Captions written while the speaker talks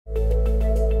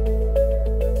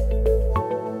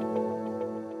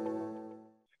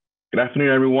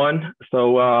afternoon, everyone.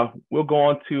 So we'll go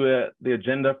on to the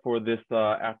agenda for this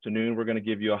afternoon. We're going to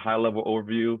give you a high-level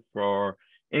overview for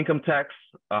income tax,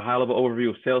 a high-level overview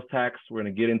of sales tax. We're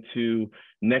going to get into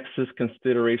Nexus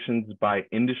considerations by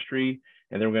industry,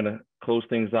 and then we're going to close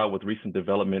things out with recent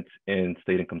developments in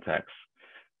state income tax.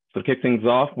 So to kick things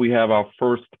off, we have our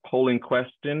first polling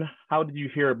question. How did you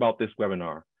hear about this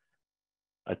webinar?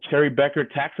 A Cherry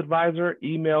Bekaert tax advisor,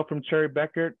 email from Cherry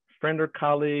Bekaert, friend or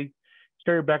colleague,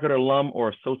 Cherry Bekaert alum, or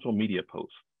a social media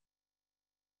post?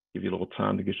 Give you a little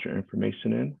time to get your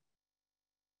information in.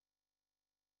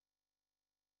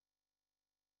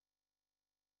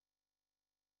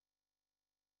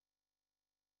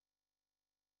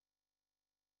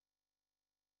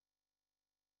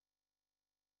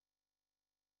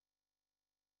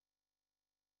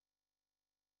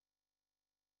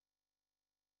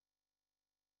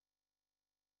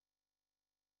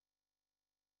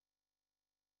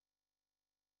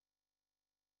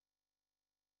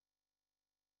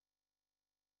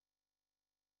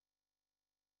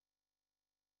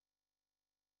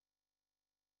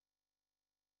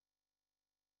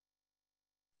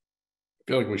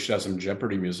 I feel like we should have some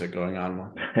Jeopardy music going on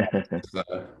while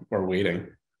we're waiting.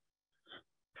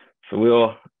 So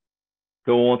we'll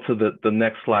go on to the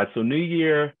next slide. So new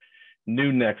year,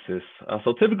 new Nexus.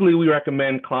 So typically we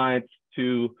recommend clients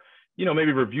to,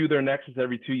 maybe review their Nexus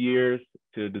every 2 years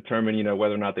to determine,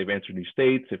 whether or not they've entered new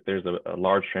states, if there's a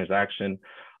large transaction.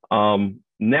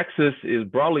 Nexus is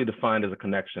broadly defined as a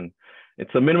connection.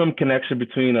 It's a minimum connection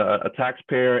between a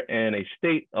taxpayer and a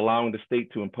state, allowing the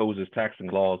state to impose its taxing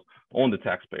laws on the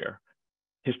taxpayer.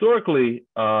 Historically,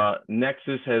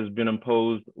 Nexus has been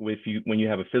imposed when you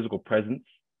have a physical presence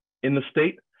in the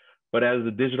state, but as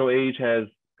the digital age has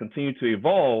continued to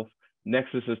evolve,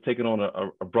 Nexus has taken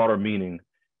on a broader meaning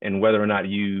in whether or not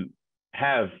you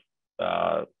have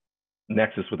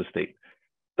Nexus with the state.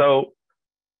 So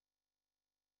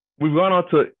we've gone on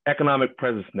to economic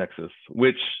presence Nexus,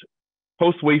 which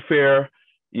post-Wayfair,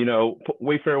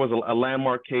 Wayfair was a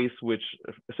landmark case, which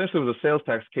essentially was a sales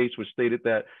tax case, which stated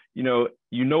that, you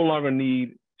no longer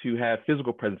need to have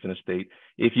physical presence in a state.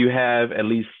 If you have at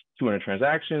least 200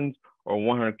 transactions or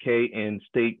 100K in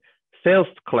state sales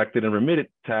collected and remitted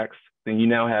tax, then you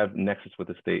now have Nexus with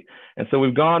the state. And so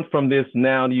we've gone from this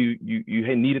now you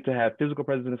needed to have physical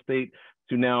presence in a state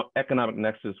to now economic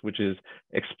Nexus, which is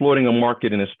exploiting a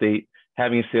market in a state,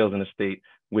 having sales in a state,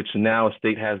 which now a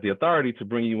state has the authority to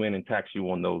bring you in and tax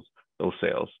you on those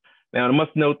sales. Now, I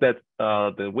must note that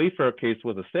the Wayfair case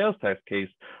was a sales tax case,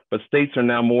 but states are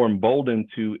now more emboldened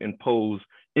to impose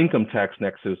income tax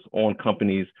Nexus on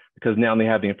companies because now they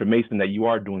have the information that you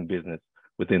are doing business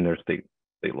within their state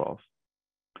laws.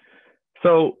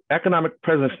 So economic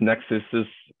presence Nexus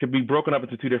could be broken up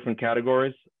into two different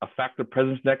categories: a factor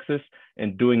presence Nexus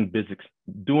and doing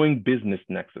business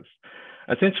Nexus.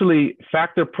 Essentially,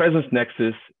 factor presence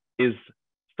Nexus is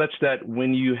such that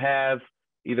when you have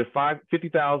either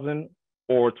 50,000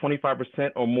 or 25%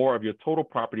 or more of your total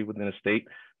property within a state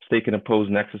can impose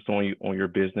Nexus on your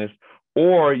business,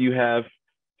 or you have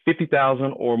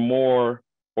 50,000 or more,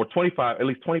 or at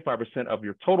least 25% of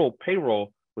your total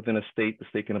payroll within a state, the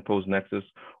state can impose Nexus,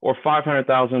 or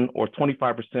 500,000 or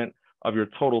 25% of your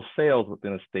total sales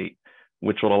within a state,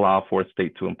 which will allow for a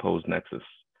state to impose Nexus.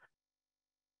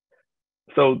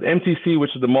 So the MTC,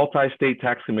 which is the Multi-State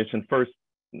Tax Commission, first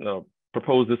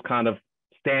proposed this kind of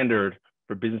standard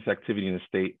for business activity in the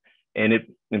state, and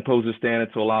it imposes a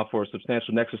standard to allow for a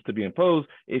substantial Nexus to be imposed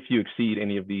if you exceed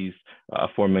any of these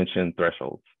aforementioned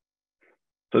thresholds.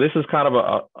 So this is kind of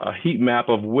a heat map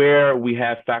of where we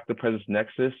have factor presence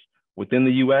Nexus within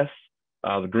the U.S.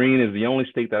 The green is the only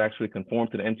state that actually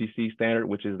conforms to the MTC standard,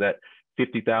 which is that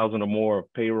 50,000 or more of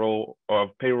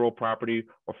payroll property,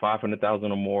 or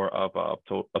 500,000 or more of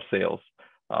sales.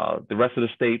 The rest of the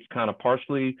states kind of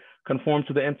partially conform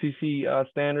to the MTC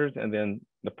standards, and then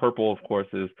the purple, of course,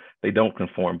 is they don't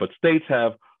conform. But states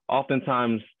have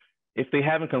oftentimes, if they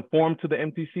haven't conformed to the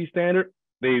MTC standard,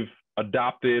 they've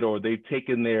adopted or they've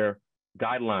taken their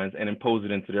guidelines and imposed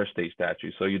it into their state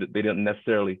statute. So they didn't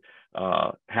necessarily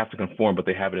have to conform, but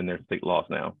they have it in their state laws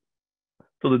now.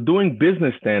 So the doing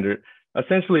business standard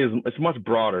essentially it's much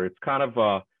broader. It's kind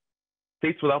of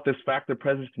states without this factor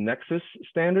presence Nexus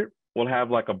standard will have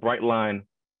like a bright line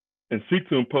and seek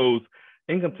to impose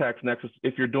income tax Nexus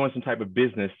if you're doing some type of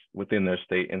business within their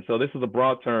state. And so this is a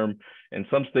broad term, and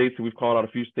some states, we've called out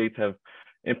a few states, have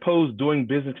imposed doing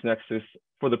business Nexus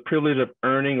for the privilege of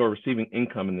earning or receiving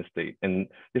income in the state. And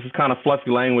this is kind of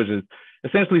fluffy language, is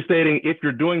essentially stating if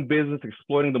you're doing business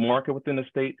exploiting the market within the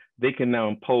state, they can now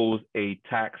impose a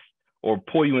tax or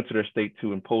pull you into their state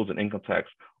to impose an income tax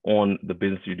on the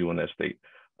business you do in their state.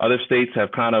 Other states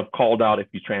have kind of called out if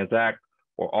you transact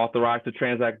or authorized to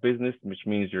transact business, which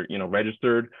means you're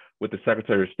registered with the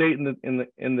Secretary of State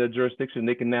in the jurisdiction,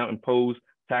 they can now impose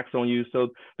tax on you. So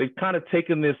they've kind of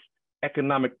taken this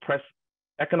economic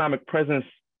presence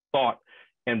thought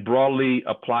and broadly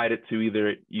applied it to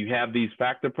either you have these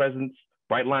factor presence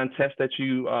bright line tests that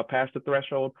you pass the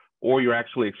threshold, or you're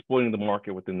actually exploiting the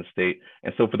market within the state.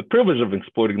 And so for the privilege of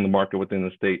exploiting the market within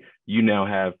the state, you now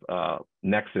have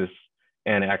Nexus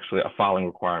and actually a filing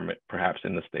requirement perhaps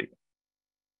in the state.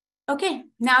 Okay,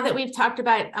 now that we've talked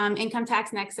about income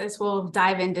tax nexus, we'll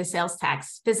dive into sales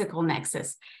tax physical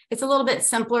nexus. It's a little bit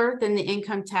simpler than the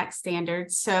income tax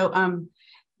standards. So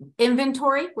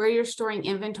inventory, where you're storing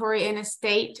inventory in a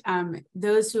state,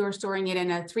 those who are storing it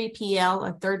in a 3PL,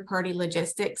 a third-party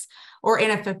logistics, or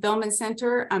in a fulfillment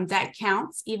center, that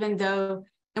counts, even though,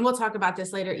 and we'll talk about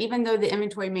this later, even though the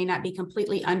inventory may not be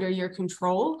completely under your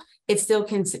control, it still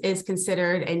is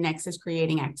considered a nexus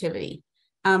creating activity.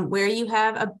 Where you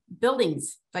have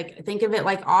buildings, like think of it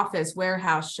like office,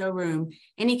 warehouse, showroom,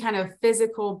 any kind of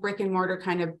physical brick and mortar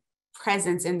kind of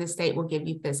presence in the state will give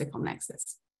you physical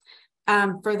nexus.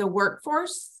 For the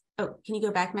workforce, oh, can you go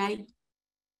back, Maddie?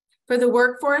 For the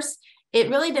workforce, it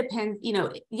really depends,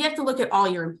 you have to look at all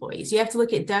your employees. You have to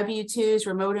look at W-2s,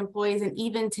 remote employees, and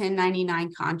even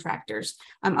 1099 contractors.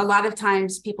 A lot of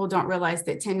times people don't realize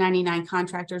that 1099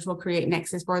 contractors will create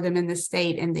nexus for them in the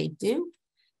state, and they do.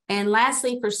 And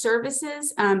lastly, for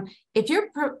services, if you're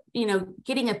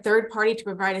getting a third party to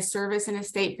provide a service in a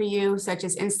state for you, such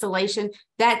as installation,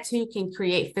 that too can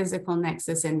create physical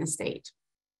nexus in the state.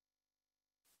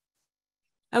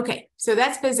 Okay, so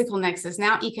that's physical nexus.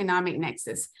 Now economic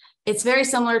nexus. It's very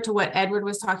similar to what Edward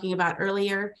was talking about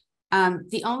earlier.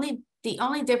 The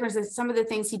only difference is some of the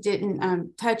things he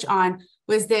didn't touch on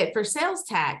was that for sales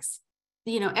tax,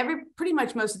 pretty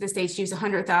much most of the states use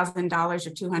 $100,000 or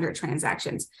 200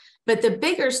 transactions, but the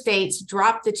bigger states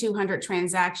dropped the 200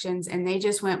 transactions and they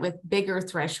just went with bigger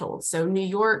thresholds. So New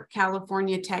York,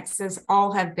 California, Texas,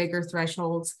 all have bigger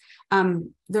thresholds.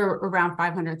 They're around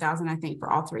 500,000, I think,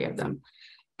 for all three of them.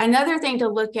 Another thing to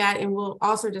look at, and we'll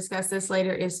also discuss this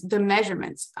later, is the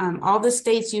measurements. All the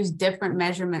states use different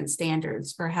measurement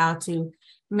standards for how to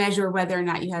measure whether or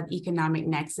not you have economic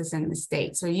nexus in the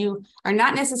state. So you are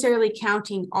not necessarily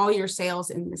counting all your sales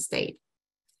in the state.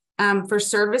 For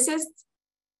services,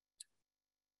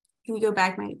 can you go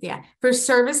back, Mike? Yeah. For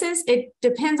services, it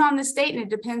depends on the state and it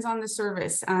depends on the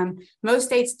service. Most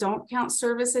states don't count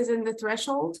services in the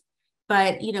threshold,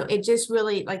 but it just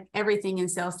really, like everything in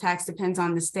sales tax, depends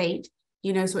on the state.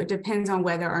 So it depends on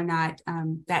whether or not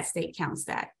that state counts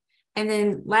that. And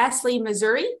then lastly,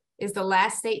 Missouri is the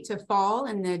last state to fall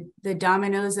in the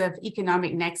dominoes of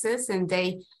economic nexus. And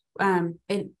they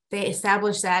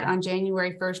established that on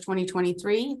January 1st,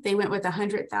 2023. They went with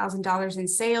 $100,000 in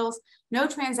sales, no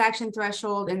transaction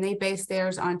threshold, and they based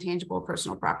theirs on tangible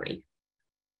personal property.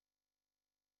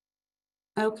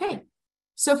 Okay,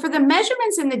 so for the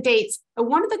measurements and the dates,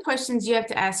 one of the questions you have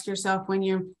to ask yourself when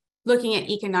you're looking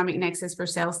at economic nexus for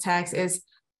sales tax is,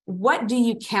 what do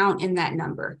you count in that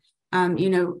number?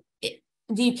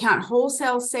 Do you count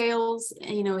wholesale sales?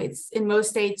 It's in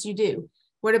most states you do.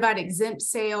 What about exempt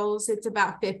sales? It's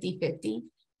about 50-50.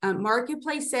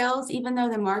 Marketplace sales, even though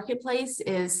the marketplace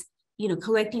is,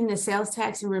 collecting the sales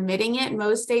tax and remitting it,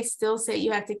 most states still say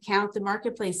you have to count the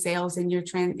marketplace sales in your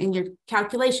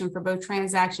calculation for both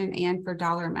transaction and for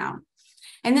dollar amount.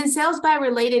 And then sales by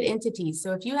related entities.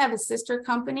 So if you have a sister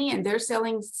company and they're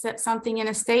selling something in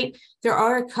a state, there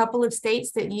are a couple of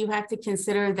states that you have to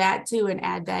consider that too and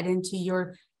add that into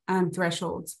your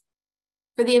thresholds.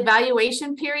 For the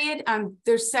evaluation period,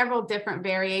 there's several different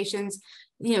variations.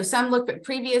 Some look at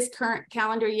previous current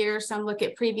calendar year, some look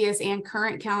at previous and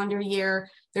current calendar year.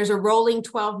 There's a rolling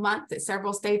 12-month that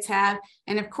several states have.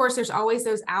 And of course, there's always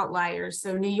those outliers.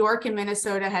 So New York and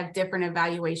Minnesota have different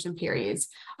evaluation periods.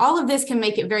 All of this can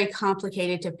make it very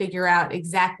complicated to figure out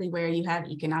exactly where you have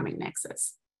economic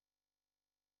nexus.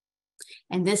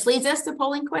 And this leads us to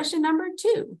polling question number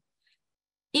 2.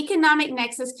 Economic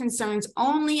nexus concerns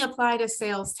only apply to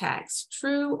sales tax,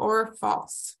 true or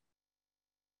false?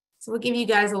 So we'll give you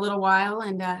guys a little while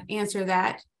and answer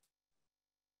that.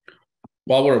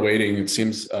 While we're waiting, it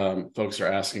seems folks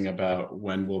are asking about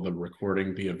when will the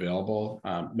recording be available.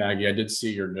 Maggie, I did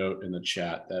see your note in the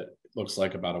chat that looks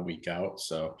like about a week out,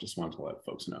 so just wanted to let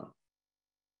folks know.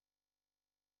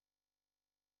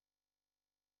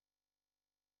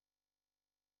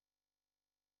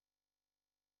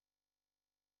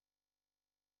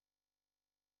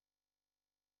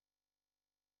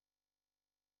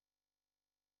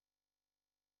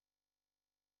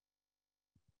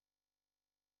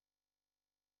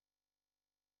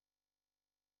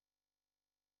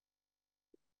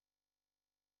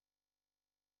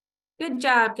 Good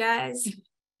job, guys.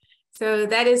 So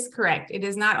that is correct. It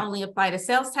does not only apply to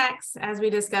sales tax, as we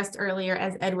discussed earlier,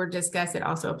 as Edward discussed, it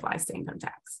also applies to income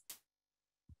tax.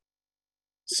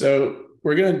 So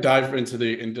we're going to dive into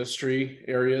the industry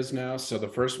areas now. So the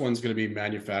first one's going to be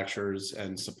manufacturers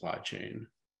and supply chain.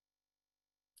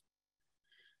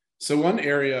 So one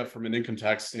area from an income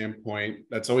tax standpoint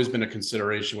that's always been a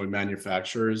consideration with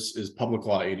manufacturers is Public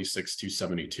Law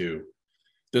 86-272.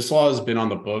 This law has been on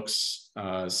the books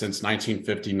since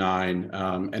 1959.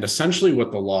 And essentially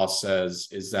what the law says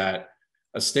is that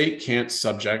a state can't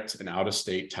subject an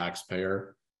out-of-state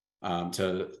taxpayer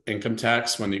to income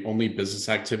tax when the only business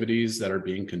activities that are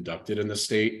being conducted in the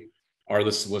state are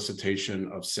the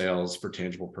solicitation of sales for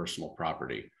tangible personal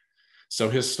property. So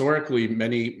historically,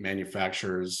 many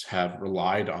manufacturers have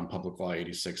relied on Public Law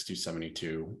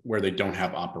 86-272 where they don't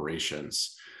have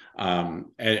operations.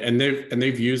 And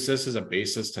they've used this as a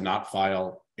basis to not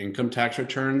file income tax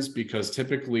returns because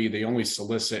typically they only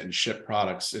solicit and ship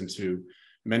products into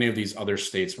many of these other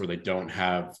states where they don't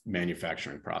have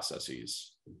manufacturing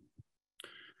processes.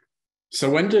 So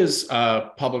when does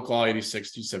Public Law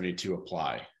 86-272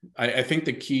 apply? I think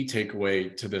the key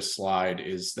takeaway to this slide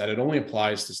is that it only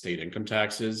applies to state income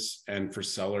taxes and for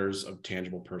sellers of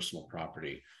tangible personal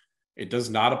property. It does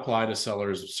not apply to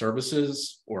sellers of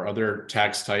services or other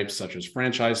tax types such as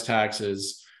franchise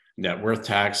taxes, net worth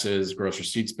taxes, gross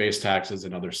receipts-based taxes,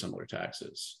 and other similar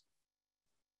taxes.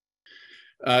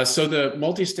 So the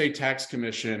Multi-State Tax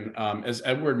Commission, as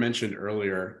Edward mentioned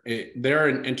earlier, they're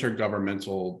an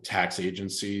intergovernmental tax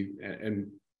agency and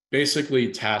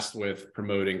basically tasked with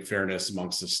promoting fairness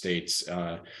amongst the states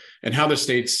and how the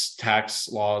state's tax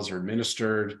laws are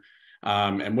administered.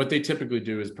 And what they typically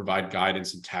do is provide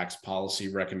guidance and tax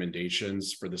policy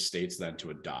recommendations for the states then to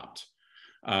adopt.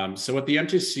 So what the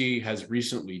MTC has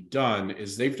recently done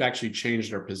is they've actually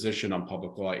changed their position on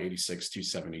Public Law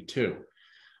 86-272.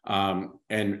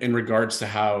 And in regards to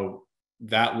how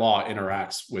that law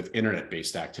interacts with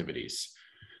internet-based activities.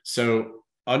 So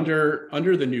under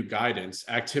the new guidance,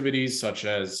 activities such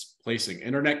as placing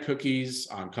internet cookies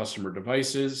on customer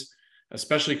devices,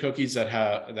 especially cookies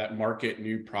that market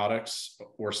new products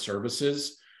or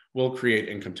services, will create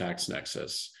income tax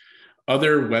nexus.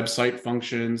 Other website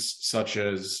functions, such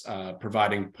as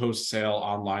providing post-sale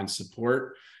online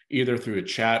support, either through a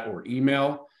chat or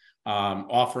email,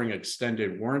 offering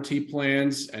extended warranty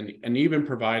plans, and even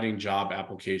providing job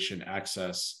application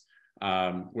access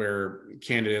where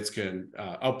candidates can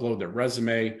upload their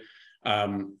resume.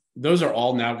 Those are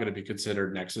all now going to be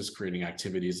considered nexus creating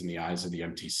activities in the eyes of the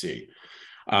MTC.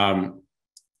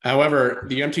 However,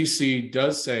 the MTC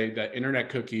does say that internet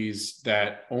cookies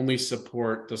that only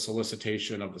support the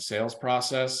solicitation of the sales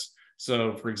process,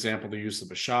 so for example, the use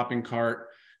of a shopping cart,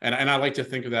 and I like to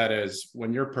think of that as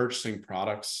when you're purchasing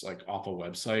products like off a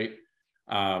website,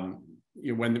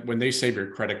 when they save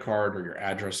your credit card or your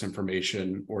address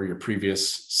information or your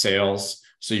previous sales,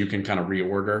 so you can kind of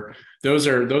reorder, those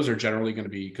are generally going to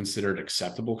be considered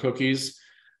acceptable cookies.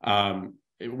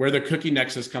 Where the cookie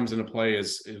nexus comes into play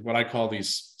is what I call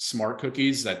these smart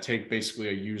cookies that take basically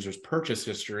a user's purchase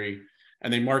history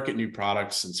and they market new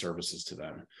products and services to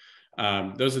them.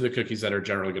 Those are the cookies that are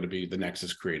generally going to be the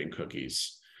nexus creating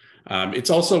cookies.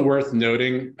 It's also worth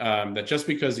noting that just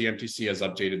because the MTC has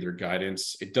updated their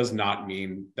guidance, it does not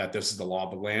mean that this is the law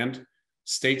of the land.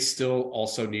 States still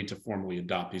also need to formally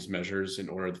adopt these measures in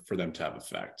order for them to have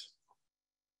effect.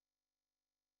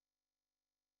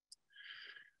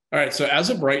 All right, so as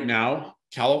of right now,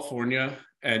 California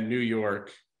and New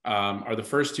York are the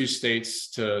first two states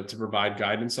to provide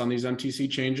guidance on these MTC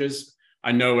changes.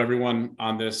 I know everyone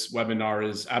on this webinar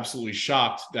is absolutely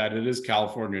shocked that it is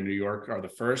California and New York are the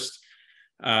first.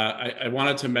 I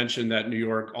wanted to mention that New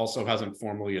York also hasn't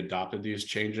formally adopted these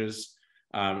changes.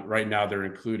 Right now, they're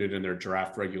included in their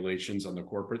draft regulations on the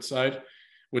corporate side,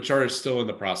 which are still in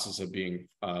the process of being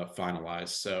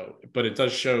finalized. So, but it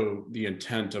does show the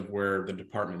intent of where the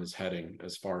department is heading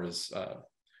as far as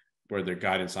where their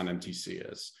guidance on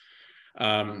MTC is.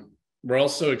 We're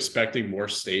also expecting more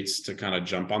states to kind of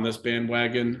jump on this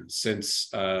bandwagon since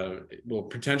it will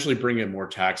potentially bring in more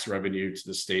tax revenue to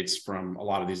the states from a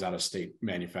lot of these out-of-state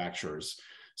manufacturers.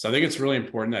 So I think it's really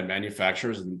important that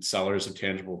manufacturers and sellers of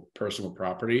tangible personal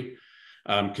property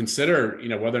consider,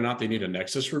 whether or not they need a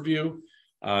nexus review,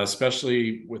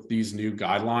 especially with these new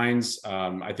guidelines.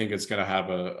 I think it's going to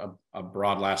have a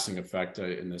broad lasting effect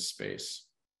in this space.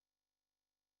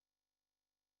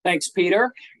 Thanks,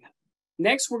 Peter.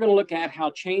 Next, we're going to look at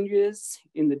how changes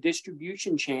in the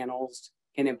distribution channels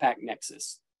can impact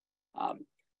Nexus.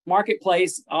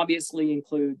 Marketplace obviously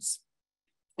includes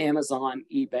Amazon,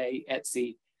 eBay,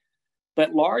 Etsy,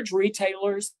 But large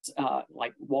retailers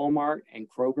like Walmart and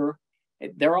Kroger,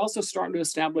 they're also starting to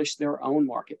establish their own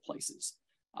marketplaces.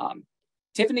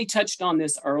 Tiffany touched on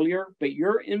this earlier, but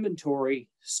your inventory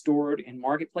stored in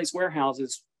marketplace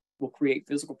warehouses will create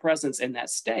physical presence in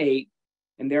that state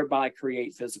and thereby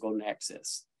create physical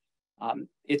nexus.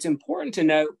 It's important to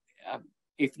note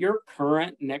if your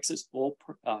current Nexus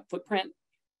footprint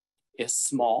is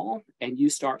small and you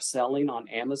start selling on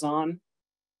Amazon,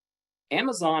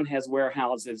 Amazon has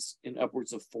warehouses in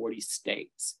upwards of 40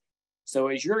 states. So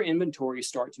as your inventory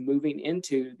starts moving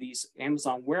into these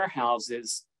Amazon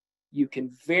warehouses, you can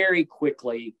very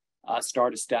quickly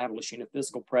start establishing a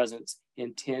physical presence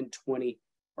in 10, 20,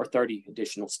 or 30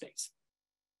 additional states.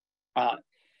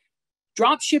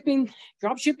 Drop shipping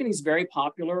is very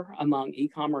popular among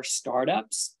e-commerce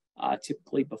startups,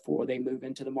 typically before they move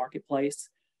into the marketplace.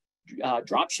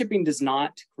 Drop shipping does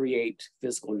not create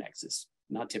physical nexus,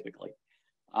 not typically.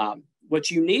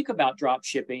 What's unique about drop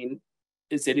shipping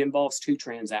is it involves two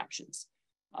transactions.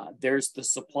 There's the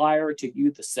supplier to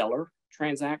you, the seller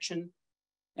transaction,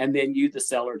 and then you, the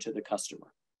seller, to the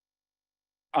customer.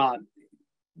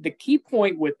 The key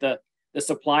point with the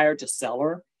supplier to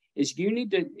seller is you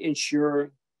need to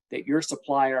ensure that your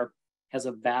supplier has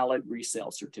a valid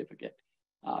resale certificate.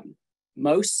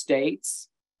 Most states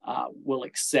will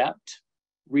accept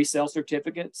resale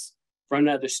certificates from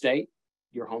another state,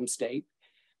 your home state.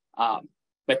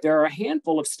 But there are a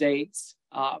handful of states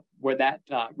where that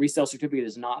resale certificate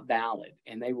is not valid,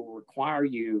 and they will require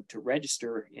you to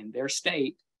register in their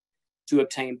state to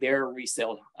obtain their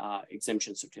resale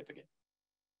exemption certificate.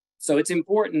 So it's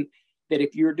important that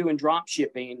if you're doing drop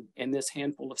shipping in this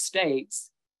handful of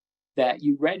states, that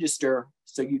you register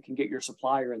so you can get your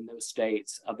supplier in those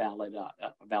states a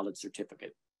valid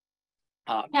certificate.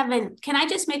 Kevin, can I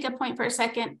just make a point for a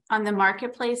second on the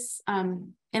marketplace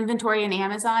inventory in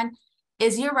Amazon?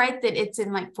 You're right that it's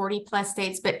in like 40 plus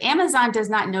states, but Amazon does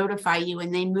not notify you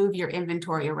when they move your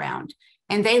inventory around,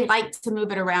 and they like to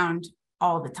move it around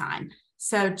all the time.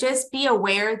 So just be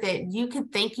aware that you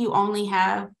could think you only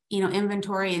have,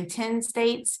 inventory in 10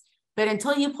 states, but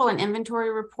until you pull an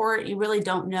inventory report, you really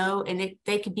don't know, and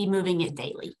they could be moving it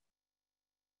daily.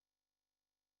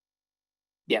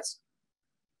 Yes.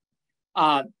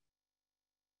 So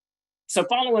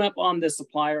following up on the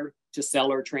supplier to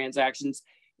seller transactions,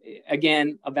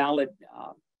 again, a valid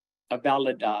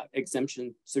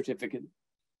exemption certificate.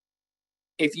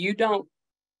 If you don't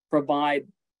provide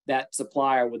that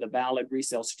supplier with a valid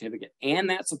resale certificate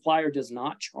and that supplier does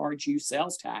not charge you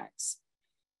sales tax,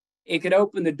 it could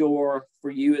open the door for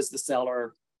you as the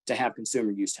seller to have consumer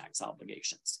use tax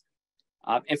obligations.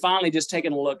 And finally, just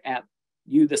taking a look at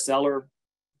you, the seller,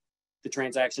 the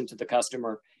transaction to the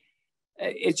customer,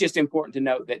 it's just important to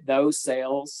note that those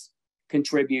sales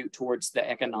contribute towards the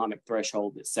economic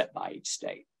threshold that's set by each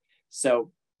state.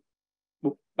 So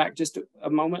back just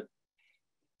a moment.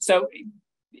 So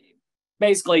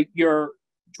basically your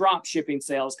drop shipping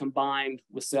sales combined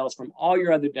with sales from all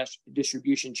your other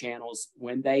distribution channels,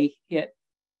 when they hit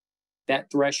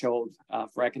that threshold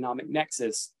for economic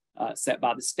nexus set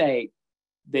by the state,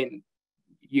 then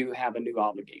you have a new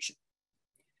obligation.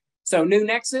 So new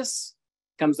nexus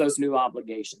comes those new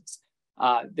obligations.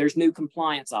 There's new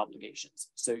compliance obligations.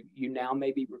 So you now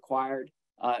may be required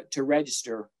to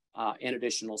register in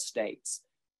additional states.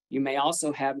 You may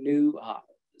also have new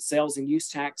sales and use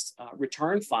tax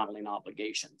return filing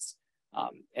obligations.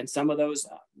 And some of those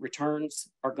returns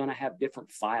are going to have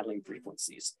different filing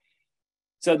frequencies.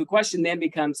 So the question then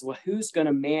becomes, well, who's going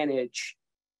to manage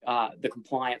the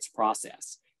compliance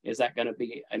process? Is that going to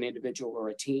be an individual or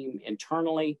a team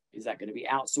internally? Is that going to be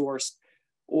outsourced?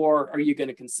 Or are you going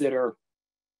to consider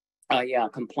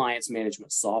compliance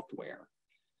management software?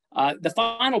 The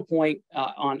final point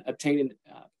on obtaining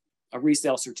a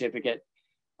resale certificate,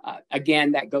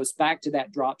 again, that goes back to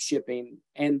that drop shipping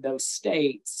and those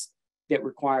states that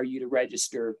require you to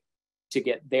register to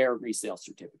get their resale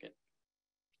certificate.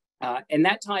 And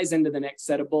that ties into the next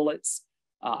set of bullets,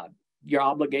 your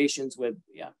obligations with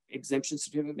exemption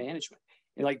certificate management.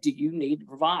 Like, do you need to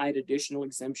provide additional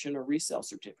exemption or resale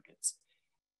certificates?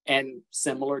 And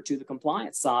similar to the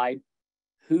compliance side,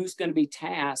 who's going to be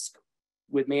tasked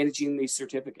with managing these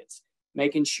certificates,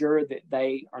 making sure that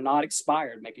they are not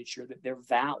expired, making sure that they're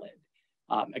valid?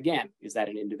 Again, is that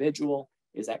an individual?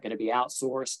 Is that going to be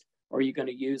outsourced? Or are you going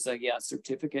to use a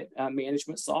certificate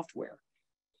management software?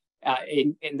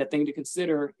 And the thing to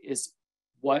consider is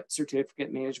what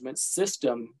certificate management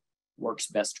system works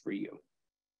best for you.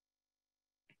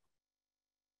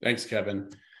 Thanks, Kevin.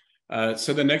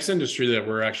 So the next industry that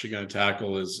we're actually going to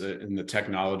tackle is in the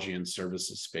technology and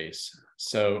services space.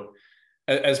 So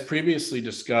As previously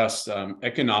discussed,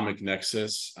 economic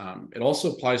nexus, it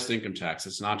also applies to income tax.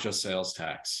 It's not just sales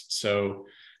tax. So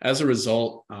as a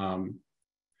result,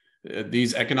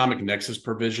 these economic nexus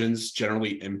provisions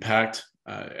generally impact,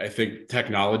 I think,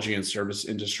 technology and service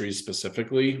industries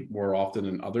specifically more often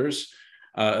than others,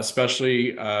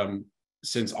 especially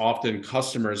since often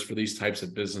customers for these types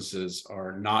of businesses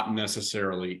are not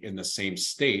necessarily in the same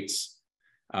states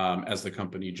as the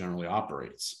company generally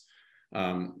operates.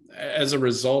 As a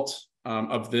result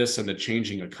of this and the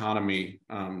changing economy,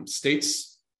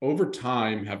 states over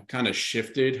time have kind of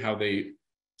shifted how they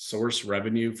source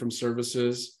revenue from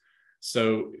services.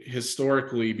 So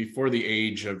historically, before the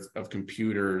age of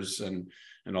computers and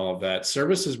all of that,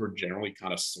 services were generally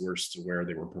kind of sourced to where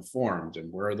they were performed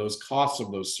and where are those costs of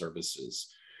those services.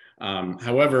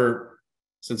 However,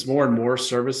 since more and more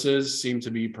services seem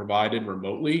to be provided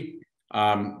remotely,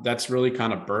 that's really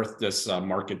kind of birthed this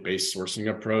market-based sourcing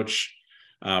approach,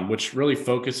 which really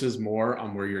focuses more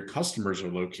on where your customers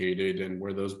are located and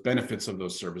where those benefits of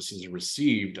those services are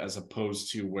received, as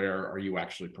opposed to where are you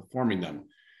actually performing them.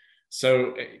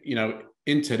 So,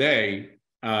 in today,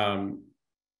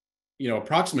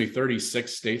 approximately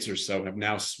 36 states or so have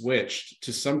now switched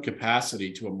to some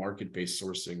capacity to a market-based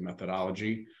sourcing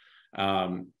methodology.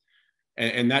 And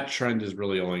that trend is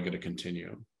really only going to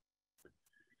continue.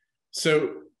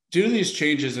 So due to these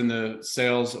changes in the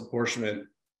sales apportionment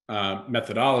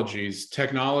methodologies,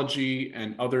 technology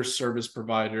and other service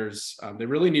providers, they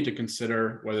really need to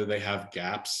consider whether they have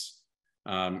gaps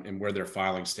in where they're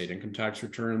filing state income tax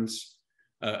returns.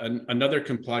 Another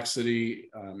complexity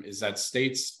is that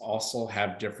states also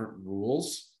have different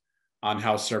rules on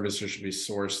how services should be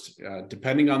sourced,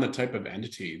 depending on the type of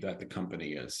entity that the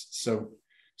company is. So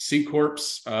C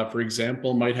Corps, for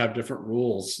example, might have different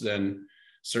rules than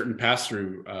certain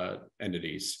pass-through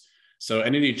entities. So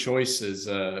entity choice is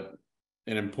an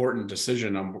important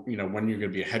decision on when you're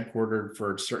going to be headquartered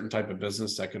for a certain type of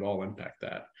business. That could all impact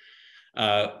that.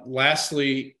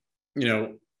 Lastly,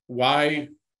 why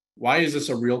is this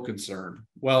a real concern?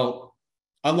 Well,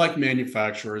 unlike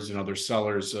manufacturers and other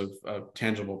sellers of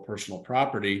tangible personal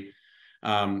property,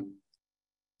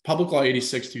 Public Law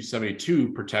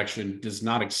 86-272 protection does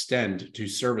not extend to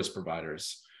service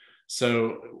providers.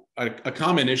 So a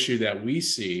common issue that we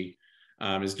see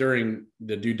is during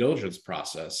the due diligence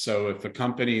process. So if a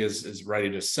company is ready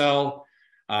to sell,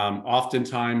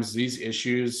 oftentimes these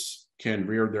issues can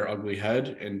rear their ugly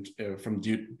head and from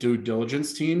due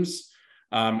diligence teams.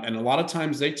 And a lot of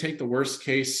times they take the worst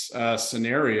case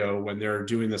scenario when they're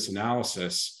doing this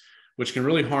analysis, which can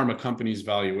really harm a company's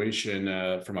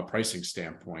valuation from a pricing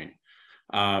standpoint.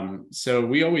 So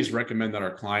we always recommend that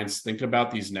our clients think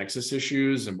about these nexus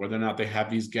issues and whether or not they have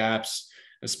these gaps,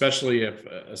 especially if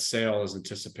a sale is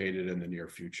anticipated in the near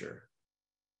future.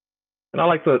 And I'd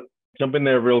like to jump in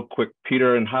there real quick,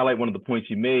 Peter, and highlight one of the points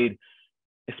you made,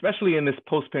 especially in this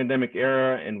post-pandemic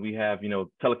era, and we have,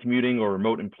 telecommuting or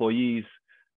remote employees.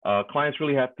 Clients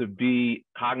really have to be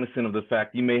cognizant of the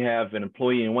fact you may have an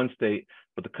employee in one state,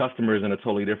 but the customer is in a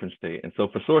totally different state. And so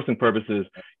for sourcing purposes,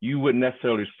 you wouldn't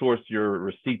necessarily source your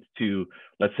receipts to,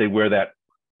 let's say, where that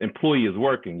employee is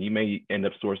working. You may end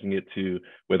up sourcing it to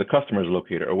where the customer is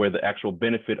located or where the actual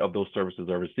benefit of those services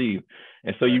are received.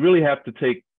 And so you really have to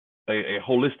take a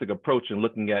holistic approach in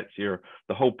looking at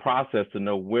the whole process to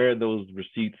know where those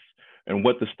receipts and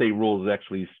what the state rules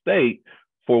actually state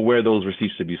for where those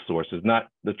receipts should be sourced. It's not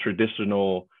the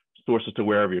traditional sources to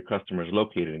wherever your customer is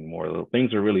located anymore.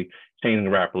 Things are really changing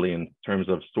rapidly in terms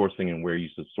of sourcing and where you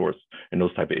should source and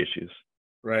those type of issues.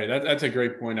 Right. That's a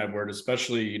great point, Edward,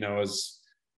 especially, as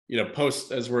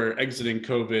we're exiting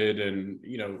COVID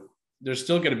and, there's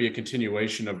still going to be a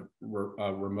continuation of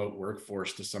remote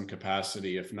workforce to some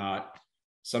capacity. If not,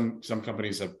 some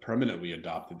companies have permanently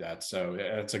adopted that. So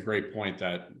it's a great point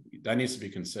that needs to be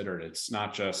considered. It's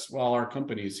not just, well, our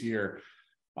company's here.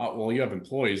 Well, you have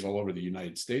employees all over the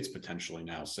United States potentially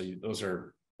now. So those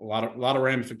are a lot of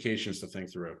ramifications to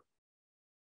think through.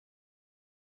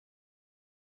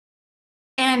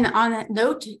 And on that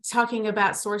note, talking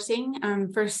about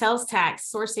sourcing for sales tax,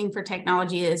 sourcing for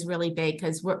technology is really big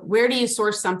because where do you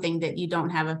source something that you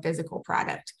don't have a physical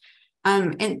product?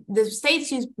 And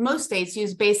most states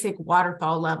use basic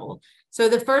waterfall level. So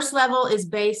the first level is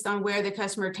based on where the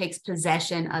customer takes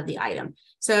possession of the item.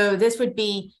 So this would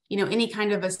be, any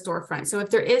kind of a storefront. So if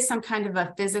there is some kind of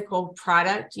a physical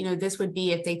product, this would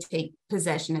be if they take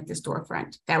possession at the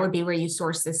storefront. That would be where you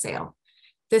source the sale.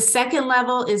 The second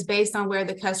level is based on where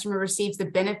the customer receives the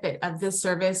benefit of this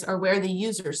service or where the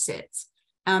user sits.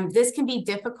 This can be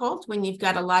difficult when you've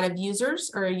got a lot of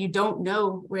users or you don't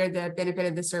know where the benefit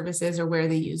of the service is or where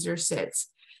the user sits.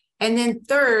 And then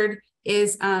third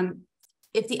is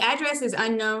if the address is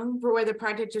unknown for where the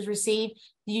project is received,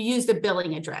 you use the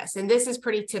billing address. And this is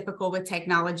pretty typical with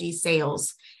technology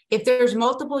sales. If there's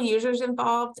multiple users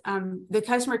involved, the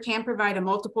customer can provide a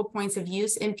multiple points of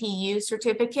use MPU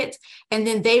certificate, and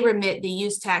then they remit the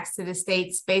use tax to the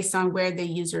states based on where the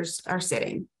users are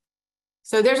sitting.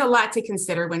 So there's a lot to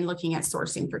consider when looking at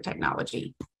sourcing for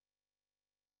technology.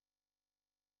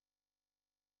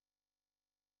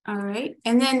 All right,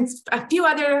 and then a few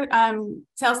other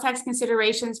sales tax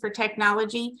considerations for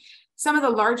technology. Some of the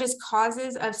largest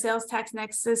causes of sales tax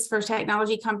nexus for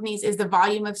technology companies is the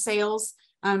volume of sales,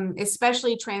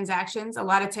 especially transactions. A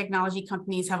lot of technology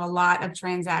companies have a lot of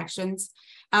transactions,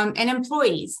 and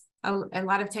employees. A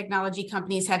lot of technology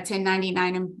companies have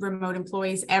 1099 and remote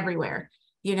employees everywhere.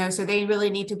 So they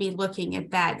really need to be looking at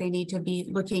that. They need to be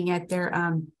looking at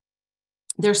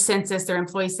their census, their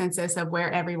employee census of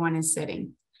where everyone is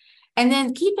sitting. And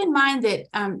then keep in mind that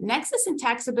nexus and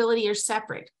taxability are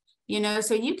separate,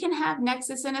 so you can have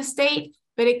nexus in a state,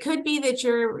 but it could be that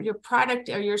your product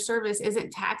or your service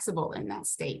isn't taxable in that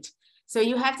state. So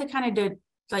you have to kind of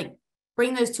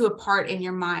bring those two apart in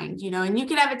your mind, and you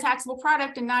could have a taxable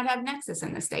product and not have nexus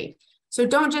in the state. So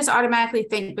don't just automatically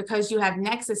think because you have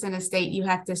nexus in a state, you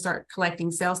have to start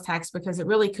collecting sales tax, because it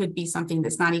really could be something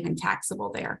that's not even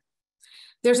taxable there.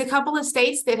 There's a couple of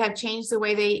states that have changed the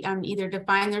way they either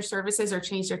define their services or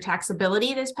changed their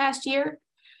taxability this past year.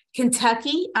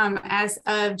 Kentucky, as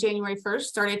of January 1st,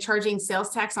 started charging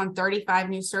sales tax on 35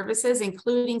 new services,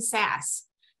 including SaaS.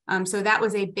 So that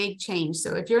was a big change.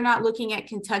 So if you're not looking at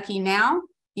Kentucky now,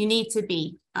 you need to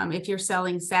be, if you're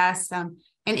selling SaaS and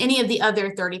any of the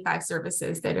other 35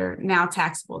 services that are now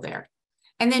taxable there.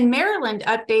 And then Maryland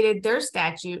updated their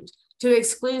statute to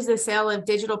exclude the sale of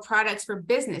digital products for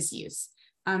business use.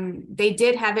 They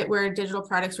did have it where digital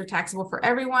products were taxable for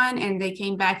everyone, and they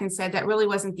came back and said that really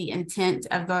wasn't the intent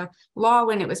of the law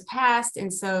when it was passed.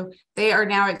 And so they are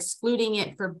now excluding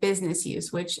it for business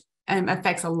use, which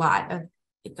affects a lot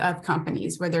of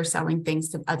companies where they're selling things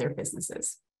to other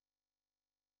businesses.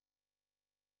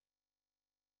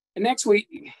 And next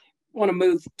we want to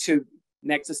move to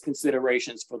nexus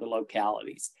considerations for the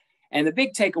localities. And the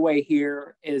big takeaway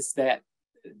here is that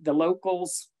the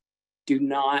locals do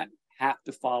not have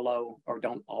to follow, or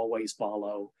don't always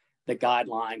follow, the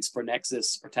guidelines for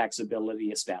nexus or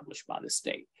taxability established by the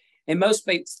state. In most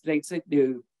states that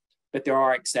do, but there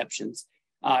are exceptions.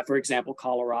 For example,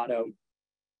 Colorado.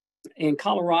 In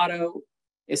Colorado,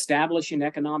 establishing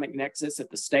economic nexus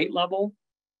at the state level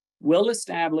will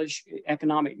establish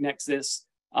economic nexus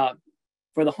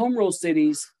for the home rule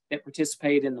cities that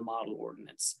participate in the model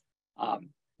ordinance.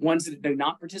 Ones that do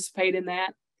not participate in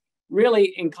that,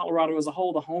 really, in Colorado as a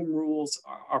whole, the home rules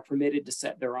are permitted to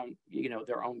set their own,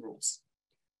 their own rules.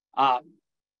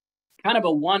 Kind of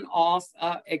a one-off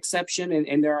exception,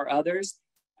 and there are others,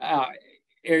 are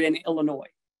in Illinois.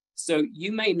 So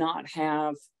you may not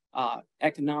have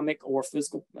economic or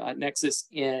physical nexus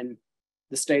in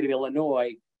the state of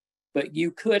Illinois, but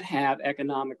you could have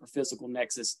economic or physical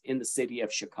nexus in the city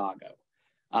of Chicago.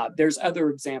 There's other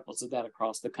examples of that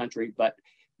across the country, but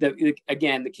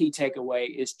again, the key takeaway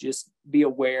is just be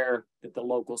aware that the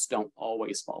locals don't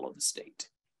always follow the state.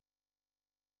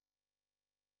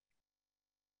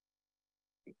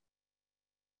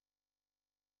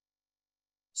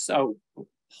 So,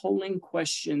 polling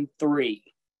question 3.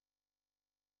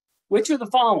 Which of the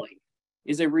following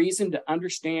is a reason to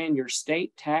understand your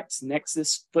state tax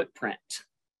nexus footprint?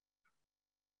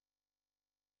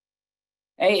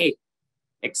 A,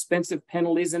 expensive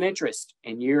penalties and interest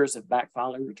and years of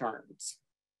backfiling returns.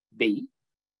 B,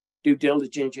 due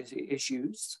diligence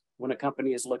issues when a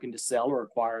company is looking to sell or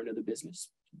acquire another business.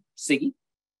 C,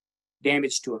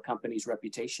 damage to a company's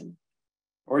reputation.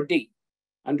 Or D,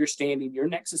 understanding your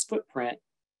nexus footprint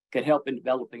could help in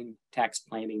developing tax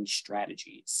planning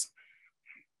strategies.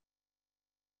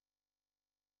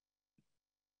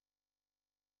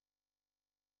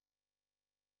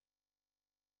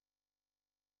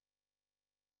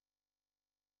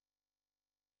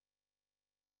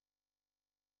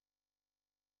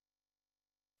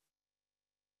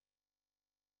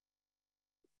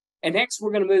 And next,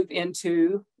 we're going to move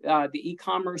into the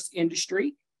e-commerce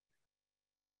industry.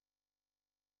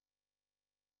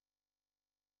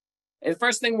 And the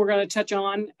first thing we're going to touch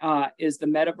on is the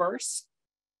metaverse.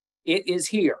 It is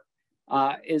here.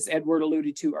 As Edward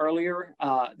alluded to earlier,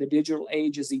 the digital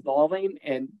age is evolving,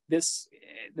 and the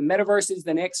metaverse is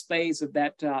the next phase of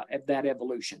that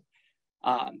evolution.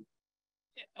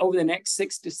 Over the next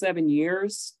 6 to 7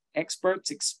 years, experts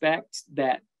expect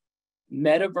that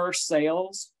metaverse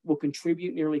sales will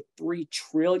contribute nearly $3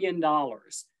 trillion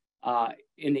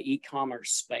in the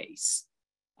e-commerce space.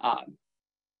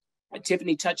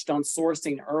 Tiffany touched on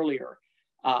sourcing earlier.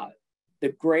 The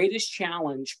greatest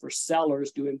challenge for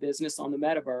sellers doing business on the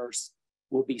metaverse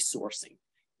will be sourcing.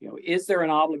 You know, is there an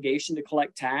obligation to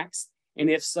collect tax? And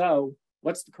if so,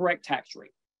 what's the correct tax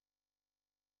rate?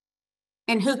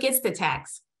 And who gets the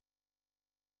tax?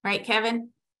 Right, Kevin?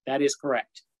 That is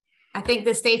correct. I think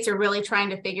the states are really trying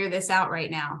to figure this out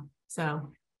right now.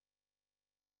 So,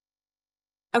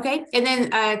 okay. And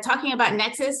then talking about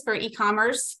Nexus for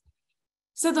e-commerce.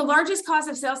 So the largest cause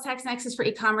of sales tax Nexus for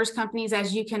e-commerce companies,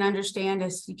 as you can understand,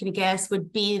 as you can guess,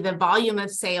 would be the volume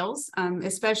of sales,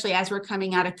 especially as we're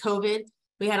coming out of COVID.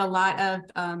 We had a lot of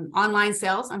online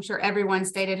sales. I'm sure everyone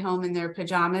stayed at home in their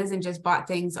pajamas and just bought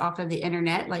things off of the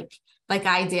internet like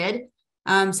I did.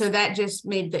 So that just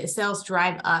made the sales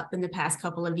drive up in the past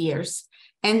couple of years.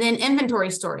 And then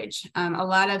inventory storage. A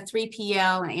lot of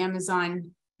 3PL and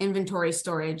Amazon inventory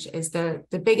storage is the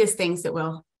biggest things that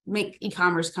will make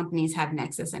e-commerce companies have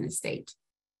Nexus in a state.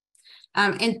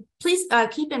 And please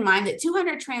keep in mind that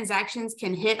 200 transactions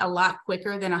can hit a lot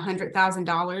quicker than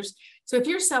 $100,000. So if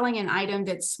you're selling an item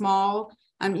that's small,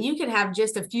 you could have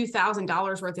just a few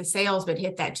 $1,000s worth of sales, but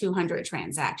hit that 200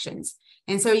 transactions.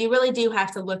 And so you really do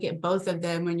have to look at both of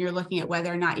them when you're looking at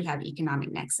whether or not you have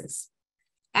economic nexus.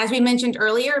 As we mentioned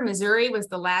earlier, Missouri was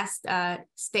the last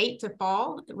state to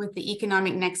fall with the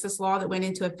economic nexus law that went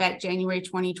into effect January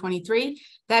 2023.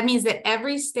 That means that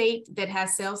every state that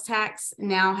has sales tax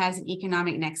now has an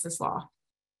economic nexus law.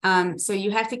 So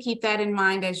you have to keep that in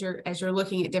mind as you're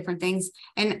looking at different things.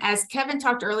 And as Kevin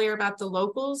talked earlier about the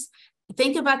locals,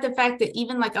 think about the fact that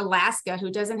even like Alaska, who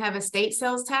doesn't have a state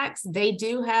sales tax, they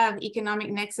do have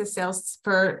economic nexus sales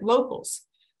for locals.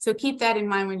 So keep that in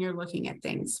mind when you're looking at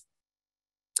things.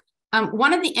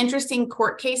 One of the interesting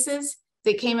court cases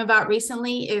that came about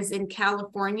recently is in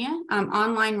California,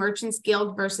 Online Merchants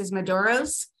Guild versus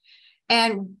Maduro's.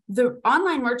 And the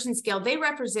Online Merchants Guild, they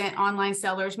represent online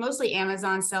sellers, mostly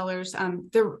Amazon sellers.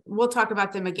 We'll talk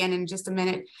about them again in just a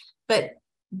minute, but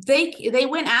they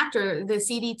went after the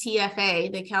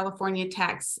CDTFA, the California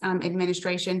Tax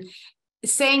Administration,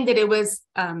 saying that it was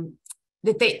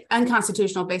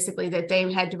unconstitutional, basically, that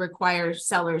they had to require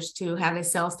sellers to have a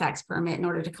sales tax permit in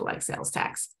order to collect sales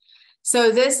tax.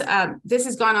 So this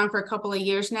has gone on for a couple of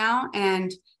years now,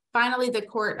 and finally the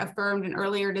court affirmed an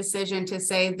earlier decision to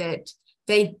say that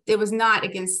it was not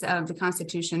against the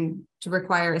Constitution to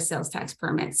require a sales tax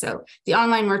permit. So the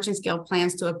Online Merchants Guild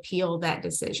plans to appeal that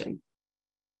decision.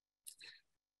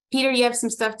 Peter, you have some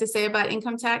stuff to say about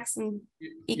income tax and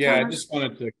e-commerce? Yeah, I just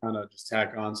wanted to kind of just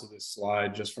tack on to this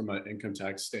slide just from an income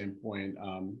tax standpoint.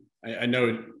 I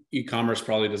know e-commerce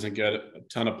probably doesn't get a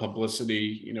ton of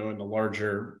publicity, you know, in the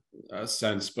larger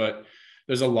sense, but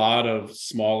there's a lot of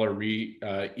smaller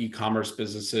e-commerce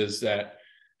businesses that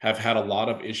have had a lot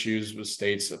of issues with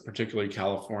states, particularly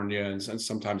California and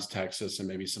sometimes Texas and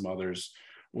maybe some others,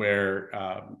 where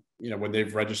you know, when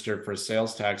they've registered for a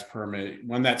sales tax permit,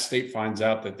 when that state finds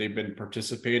out that they've been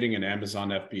participating in Amazon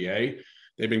FBA,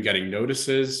 they've been getting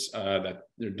notices that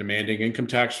they're demanding income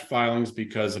tax filings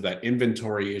because of that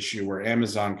inventory issue where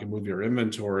Amazon can move your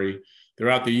inventory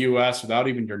throughout the US without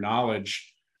even your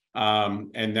knowledge.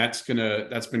 And that's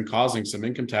been causing some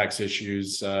income tax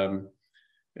issues. A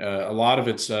lot of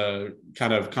it's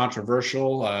kind of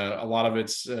controversial. A lot of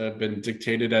it's been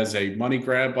dictated as a money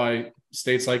grab by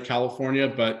states like California,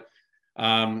 but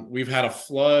we've had a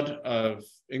flood of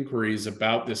inquiries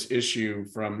about this issue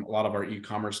from a lot of our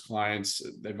e-commerce clients.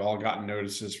 They've all gotten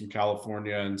notices from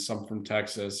California and some from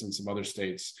Texas and some other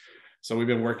states. So we've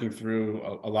been working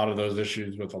through a lot of those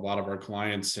issues with a lot of our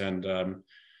clients. And,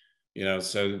 you know,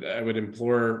 so I would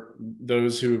implore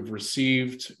those who've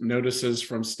received notices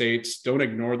from states, don't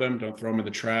ignore them, don't throw them in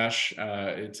the trash.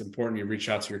 It's important you reach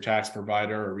out to your tax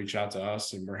provider or reach out to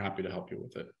us, and we're happy to help you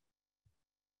with it.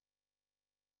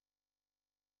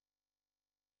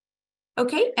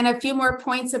 Okay, and a few more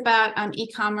points about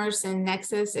e-commerce and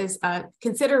Nexus is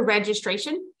consider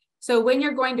registration. So when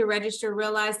you're going to register,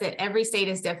 realize that every state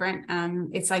is different.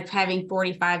 It's like having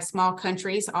 45 small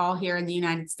countries all here in the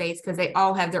United States, because they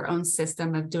all have their own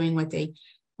system of doing what they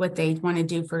want to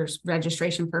do for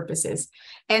registration purposes.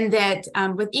 And that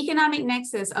with economic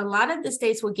nexus, a lot of the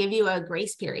states will give you a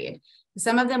grace period.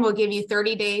 Some of them will give you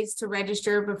 30 days to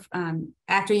register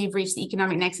after you've reached the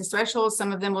economic nexus threshold.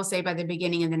 Some of them will say by the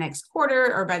beginning of the next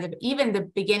quarter or by even the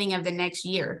beginning of the next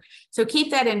year. So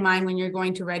keep that in mind when you're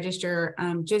going to register.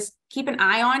 Just keep an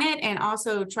eye on it and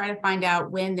also try to find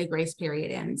out when the grace period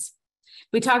ends.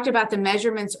 We talked about the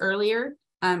measurements earlier.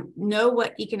 Know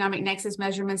what economic nexus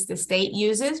measurements the state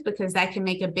uses, because that can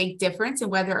make a big difference in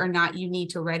whether or not you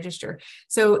need to register.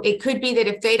 So it could be that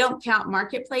if they don't count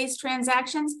marketplace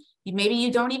transactions, maybe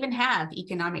you don't even have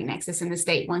economic nexus in the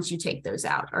state once you take those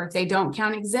out. Or if they don't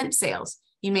count exempt sales,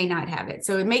 you may not have it.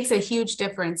 So it makes a huge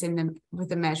difference with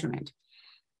the measurement.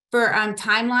 For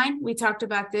timeline, we talked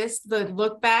about this, the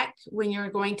look back when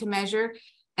you're going to measure.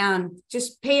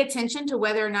 Just pay attention to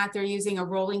whether or not they're using a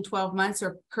rolling 12 months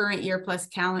or current year plus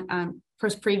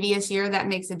previous year. That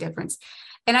makes a difference.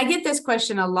 And I get this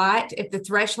question a lot, if the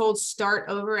thresholds start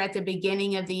over at the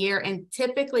beginning of the year, and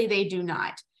typically they do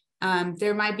not.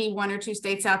 There might be 1 or 2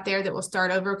 states out there that will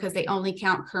start over because they only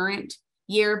count current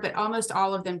year, but almost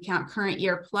all of them count current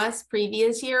year plus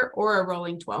previous year or a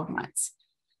rolling 12 months.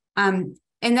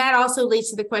 And that also leads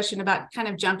to the question about kind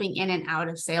of jumping in and out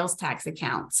of sales tax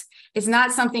accounts. It's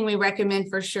not something we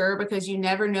recommend for sure, because you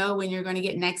never know when you're going to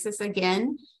get Nexus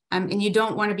again. And you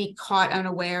don't want to be caught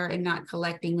unaware and not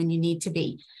collecting when you need to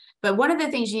be. But one of the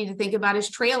things you need to think about is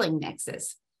trailing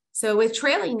Nexus. So with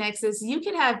trailing Nexus, you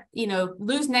could have,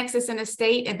 lose Nexus in a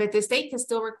state, but the state can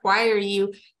still require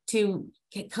you to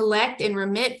collect and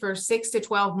remit for 6 to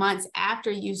 12 months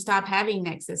after you stop having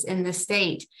Nexus in the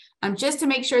state, just to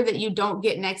make sure that you don't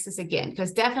get Nexus again,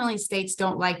 because definitely states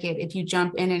don't like it if you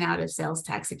jump in and out of sales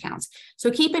tax accounts.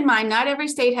 So keep in mind, not every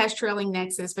state has trailing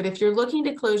Nexus, but if you're looking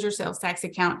to close your sales tax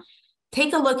account,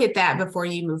 take a look at that before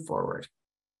you move forward.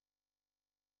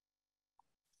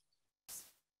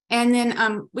 And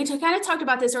then we kind of talked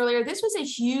about this earlier. This was a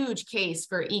huge case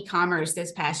for e-commerce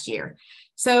this past year.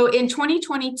 So in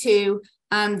 2022,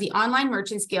 the Online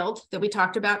Merchants Guild that we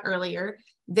talked about earlier,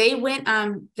 they went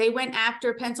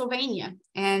after Pennsylvania,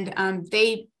 and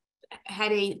they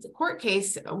had a court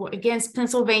case against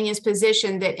Pennsylvania's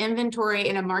position that inventory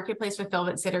in a marketplace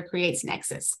fulfillment center creates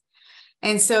Nexus.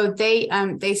 And so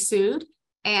they sued.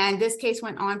 And this case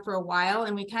went on for a while,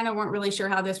 and we kind of weren't really sure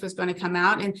how this was going to come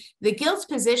out. And the guild's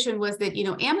position was that,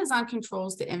 Amazon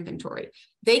controls the inventory.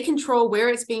 They control where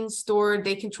it's being stored.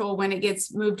 They control when it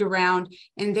gets moved around.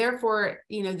 And therefore,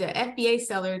 the FBA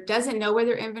seller doesn't know where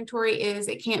their inventory is.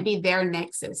 It can't be their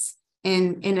Nexus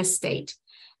in a state.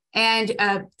 And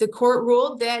the court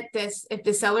ruled that if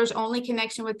the seller's only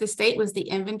connection with the state was the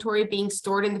inventory being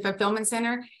stored in the fulfillment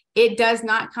center, it does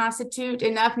not constitute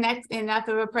enough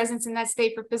of a presence in that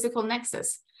state for physical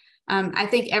Nexus. I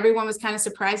think everyone was kind of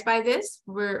surprised by this.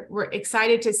 We're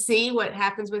excited to see what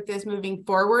happens with this moving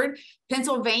forward.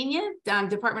 Pennsylvania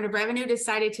Department of Revenue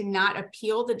decided to not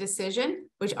appeal the decision,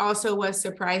 which also was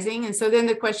surprising. And so then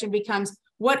the question becomes,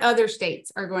 what other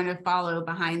states are going to follow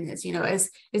behind this?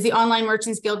 Is the Online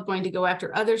Merchants Guild going to go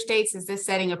after other states? Is this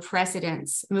setting a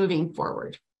precedence moving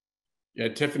forward? Yeah,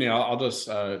 Tiffany, I'll just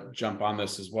jump on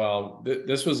this as well.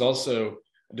 This was also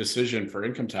a decision for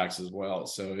income tax as well.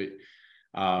 So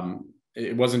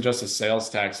it wasn't just a sales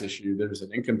tax issue. There's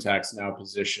an income tax now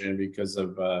position because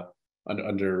of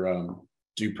under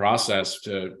due process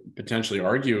to potentially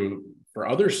argue for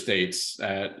other states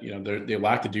that they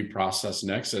lack the due process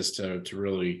nexus to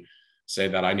really say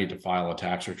that I need to file a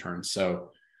tax return.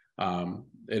 So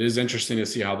it is interesting to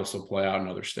see how this will play out in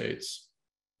other states.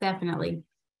 Definitely.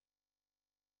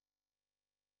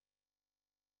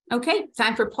 Okay,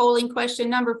 time for polling question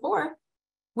number 4.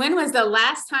 When was the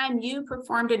last time you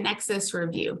performed a Nexus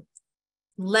review?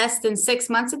 Less than 6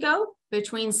 months ago,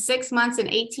 between 6 months and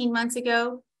 18 months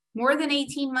ago, more than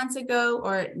 18 months ago,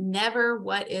 or never?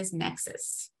 What is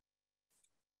Nexus?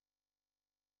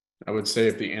 I would say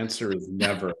if the answer is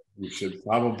never, you should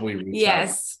probably reach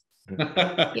Yes.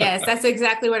 Yes, that's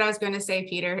exactly what I was going to say,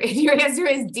 Peter. If your answer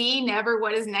is D, never,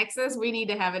 what is Nexus? We need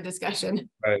to have a discussion.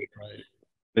 Right.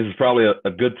 This is probably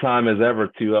a good time as ever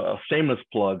to a shameless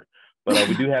plug, but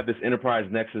we do have this Enterprise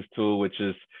Nexus tool, which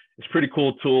is it's a pretty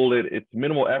cool tool. It's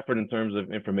minimal effort in terms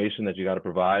of information that you got to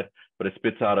provide, but it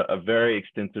spits out a very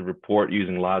extensive report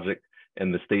using logic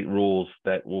and the state rules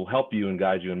that will help you and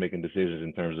guide you in making decisions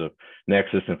in terms of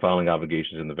Nexus and filing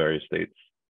obligations in the various states.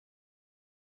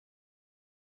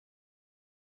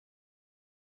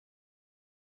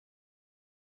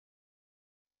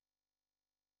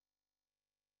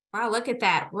 Wow, look at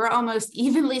that. We're almost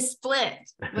evenly split.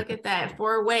 Look at that,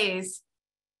 4 ways.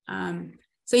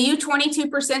 So you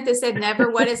 22% that said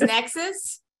never, what is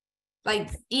Nexus? Like,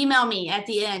 email me at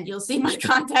the end. You'll see my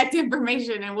contact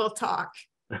information and we'll talk.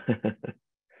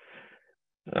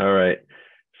 All right.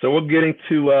 So we're getting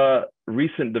to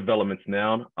recent developments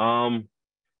now.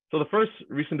 So the first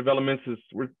recent developments is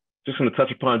we're just going to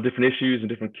touch upon different issues and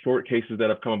different court cases that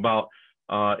have come about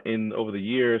over the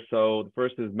years. So the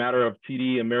first is matter of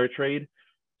TD Ameritrade.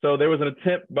 So there was an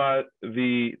attempt by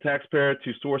the taxpayer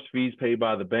to source fees paid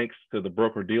by the banks to the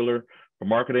broker-dealer for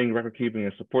marketing, record-keeping,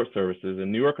 and support services.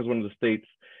 And New York is one of the states,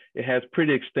 it has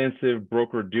pretty extensive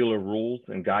broker-dealer rules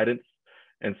and guidance.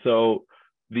 And so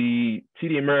the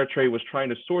TD Ameritrade was trying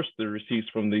to source the receipts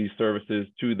from these services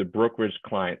to the brokerage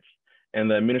clients. And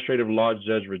the administrative law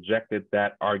judge rejected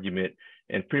that argument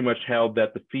and pretty much held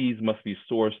that the fees must be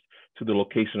sourced to the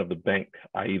location of the bank,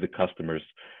 i.e. the customers.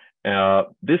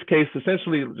 This case,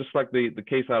 essentially, just like the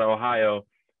case out of Ohio,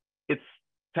 it's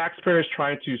taxpayers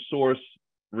trying to source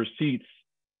receipts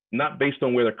not based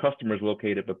on where their customer is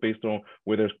located, but based on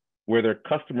where their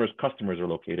customers' customers are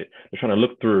located. They're trying to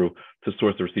look through to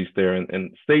source the receipts there.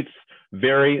 And states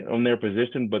vary on their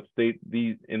position, but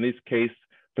in this case,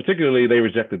 particularly, they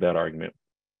rejected that argument.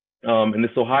 In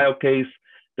this Ohio case,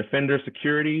 Defender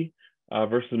Security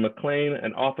versus McLean,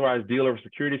 an authorized dealer of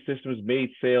security systems made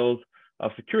sales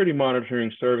of security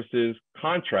monitoring services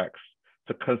contracts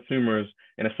to consumers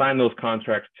and assigned those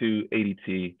contracts to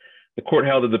ADT. The court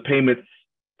held that the payments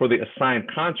for the assigned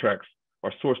contracts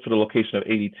are sourced to the location of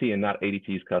ADT and not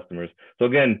ADT's customers. So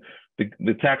again,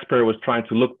 the taxpayer was trying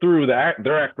to look through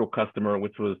their actual customer,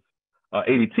 which was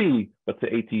ADT, but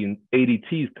to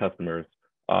ADT's customers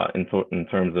in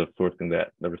terms of sourcing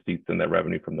the receipts and that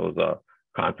revenue from those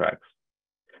contracts.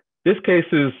 This case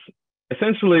is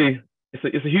essentially,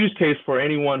 it's a huge case for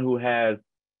anyone who has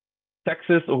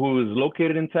Texas or who is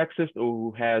located in Texas or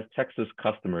who has Texas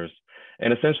customers.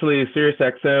 And essentially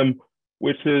SiriusXM,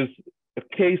 which is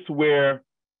a case where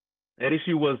that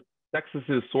issue was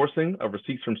Texas's sourcing of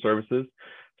receipts from services.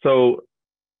 So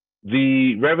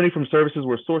the revenue from services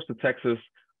were sourced to Texas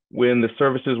when the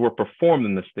services were performed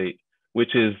in the state,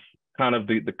 which is kind of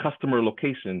the customer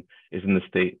location is in the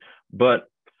state. But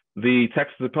the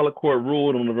Texas Appellate Court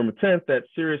ruled on November 10th that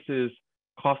Sirius's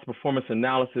cost performance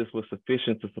analysis was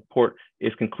sufficient to support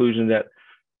its conclusion that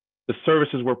the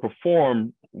services were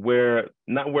performed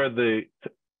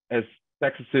as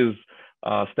Texas's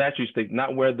statutes state,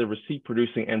 not where the receipt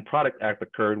producing end product act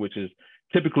occurred, which is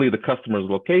typically the customer's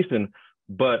location,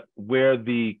 but where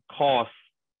the costs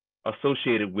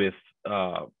associated with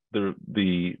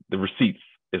the receipts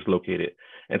is located.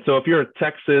 And so if you're a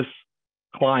Texas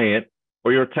client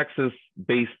or you're a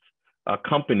Texas-based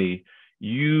company,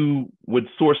 you would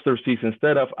source the receipts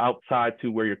instead of outside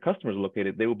to where your customers are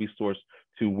located. They will be sourced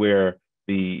to where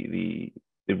the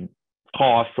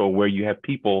costs or where you have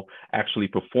people actually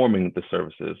performing the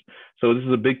services. So this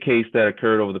is a big case that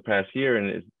occurred over the past year,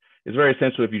 and it's very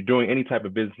essential if you're doing any type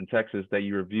of business in Texas that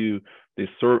you review the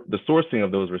sourcing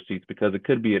of those receipts, because it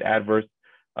could be an adverse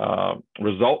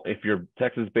result if you're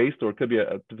Texas-based, or it could be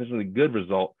a potentially good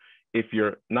result if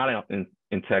you're not out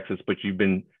in Texas, but you've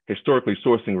been historically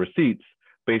sourcing receipts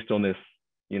based on this,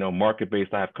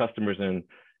 market-based, I have customers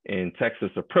in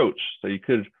Texas approach. So you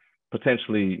could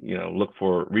potentially, look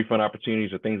for refund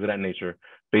opportunities or things of that nature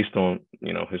based on,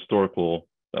 historical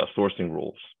sourcing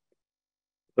rules.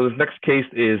 So this next case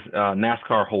is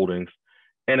NASCAR Holdings.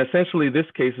 And essentially this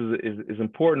case is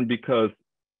important because,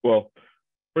 well,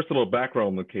 first a little background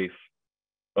on the case.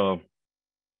 So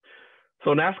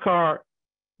NASCAR,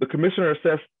 the commissioner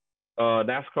assessed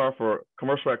NASCAR for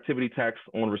commercial activity tax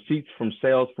on receipts from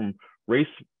sales from race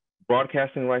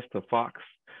broadcasting rights to Fox.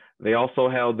 They also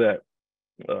held that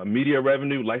media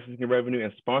revenue, licensing revenue,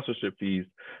 and sponsorship fees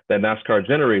that NASCAR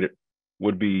generated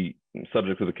would be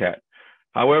subject to the CAT.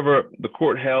 However, the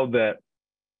court held that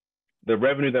the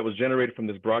revenue that was generated from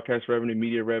this broadcast revenue,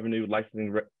 media revenue,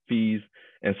 licensing fees,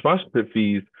 and sponsorship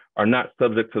fees are not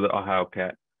subject to the Ohio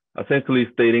CAT, essentially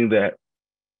stating that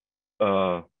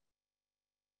the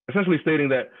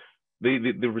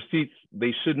receipts,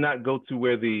 they should not go to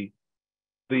where the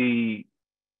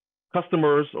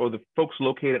customers or the folks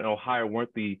located in Ohio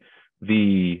weren't the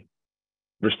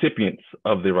recipients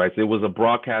of the rights. It was a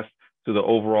broadcast to the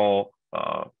overall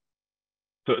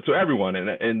to everyone,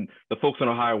 and the folks in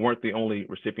Ohio weren't the only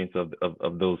recipients of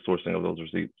those sourcing of those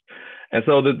receipts. And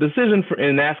so the decision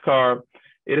in NASCAR,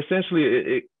 it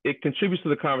essentially it contributes to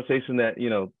the conversation that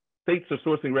states are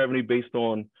sourcing revenue based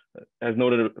on, as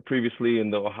noted previously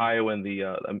in the Ohio and the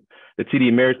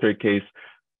TD Ameritrade case,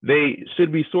 they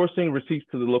should be sourcing receipts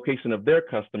to the location of their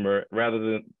customer rather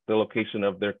than the location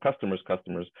of their customers'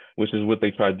 customers, which is what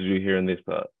they tried to do here in this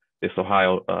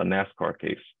Ohio NASCAR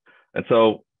case. And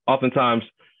so oftentimes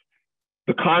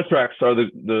the contracts are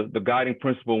the guiding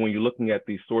principle when you're looking at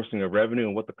the sourcing of revenue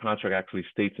and what the contract actually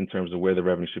states in terms of where the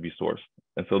revenue should be sourced.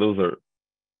 And so those are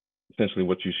essentially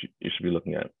what you should be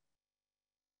looking at.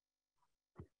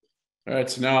 All right,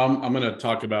 so now I'm going to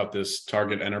talk about this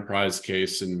Target Enterprise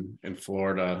case in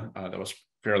Florida that was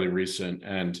fairly recent.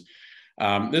 And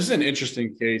This is an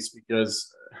interesting case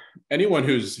because anyone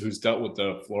who's dealt with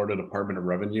the Florida Department of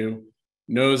Revenue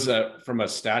knows that from a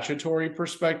statutory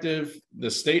perspective, the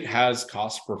state has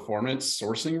cost performance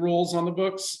sourcing rules on the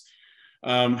books.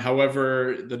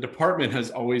 However, the department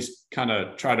has always kind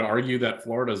of tried to argue that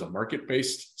Florida is a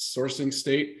market-based sourcing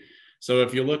state. So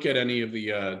if you look at any of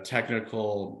the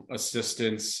technical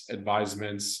assistance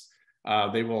advisements,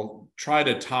 they will try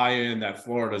to tie in that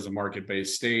Florida is a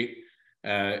market-based state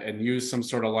and use some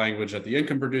sort of language that the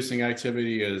income producing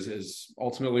activity is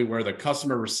ultimately where the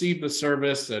customer received the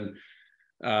service. And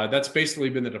that's basically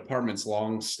been the department's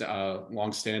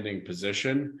long-standing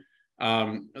position.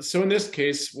 So in this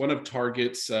case, one of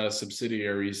Target's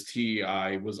subsidiaries,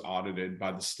 TEI, was audited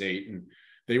by the state, and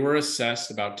they were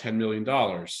assessed about $10 million.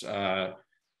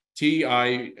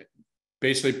 TEI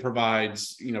basically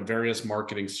provides, various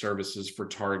marketing services for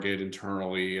Target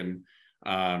internally, and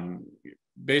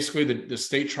basically the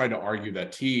state tried to argue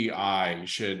that TEI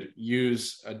should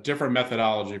use a different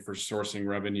methodology for sourcing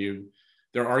revenue.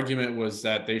 Their argument was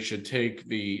that they should take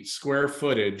the square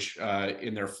footage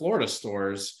in their Florida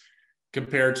stores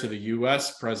compared to the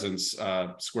US presence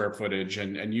square footage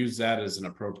and use that as an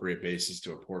appropriate basis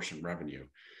to apportion revenue.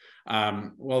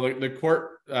 Well, the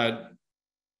court,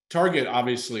 Target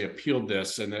obviously appealed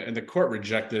this, and the court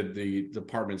rejected the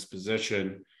department's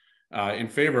position in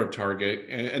favor of Target.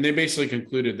 And they basically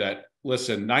concluded that,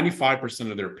 listen,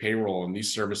 95% of their payroll and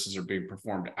these services are being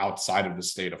performed outside of the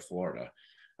state of Florida.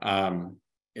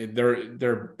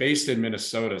 They're based in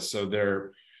Minnesota, so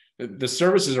the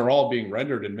services are all being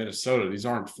rendered in Minnesota. These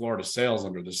aren't Florida sales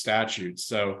under the statute.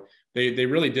 So they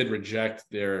really did reject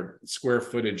their square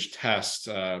footage test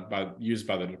used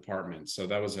by the department. So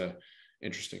that was an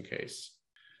interesting case.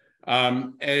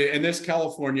 In this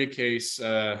California case,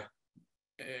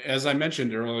 as I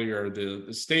mentioned earlier,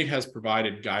 the state has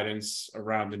provided guidance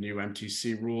around the new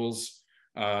MTC rules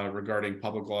regarding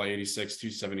Public Law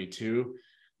 86-272.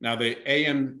 Now, the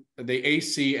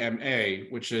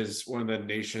ACMA, which is one of the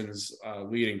nation's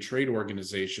leading trade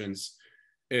organizations,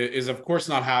 is of course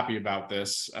not happy about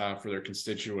this for their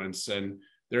constituents, and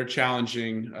they're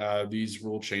challenging these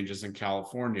rule changes in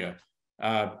California.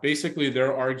 Basically,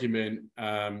 their argument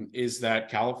is that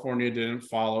California didn't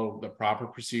follow the proper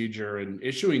procedure in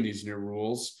issuing these new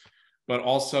rules, but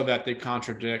also that they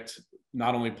contradict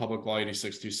not only Public Law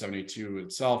 86-272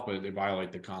 itself, but they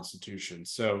violate the Constitution.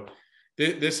 So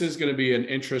this is going to be an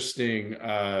interesting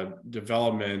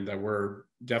development that we're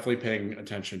definitely paying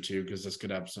attention to, because this could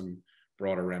have some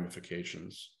broader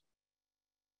ramifications.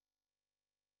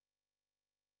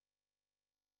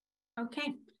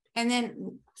 Okay. And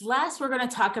then last, we're going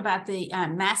to talk about the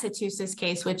Massachusetts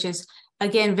case, which is,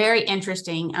 again, very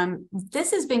interesting.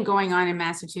 This has been going on in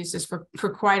Massachusetts for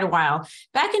quite a while.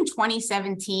 Back in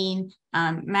 2017,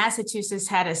 Massachusetts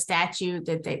had a statute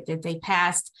that they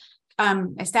passed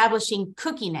establishing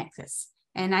cookie nexus.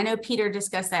 And I know Peter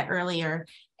discussed that earlier,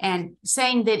 and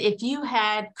saying that if you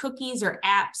had cookies or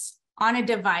apps on a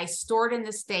device stored in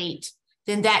the state,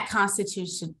 then that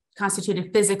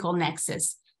constituted physical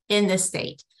nexus in the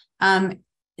state.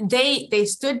 They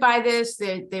stood by this.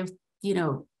 They've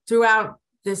throughout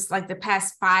this, like the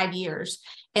past 5 years.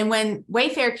 And when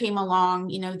Wayfair came along,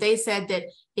 they said that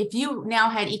if you now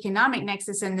had economic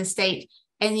nexus in the state,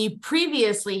 and you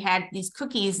previously had these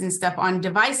cookies and stuff on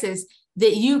devices,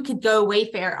 that you could go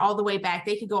Wayfair all the way back.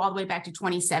 They could go all the way back to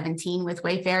 2017 with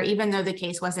Wayfair, even though the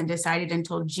case wasn't decided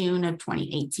until June of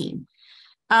 2018.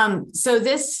 So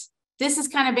this has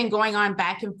kind of been going on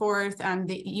back and forth.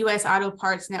 The U.S. Auto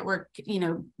Parts Network,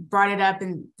 brought it up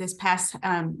in this past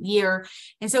year.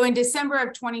 And so in December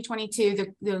of 2022,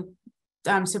 the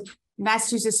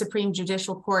Massachusetts Supreme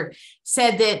Judicial Court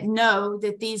said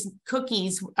that these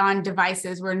cookies on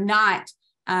devices were not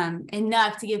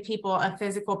enough to give people a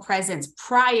physical presence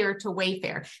prior to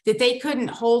Wayfair, that they couldn't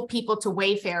hold people to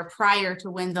Wayfair prior to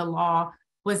when the law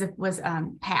was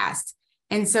passed.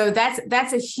 And so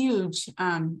that's a huge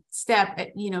step,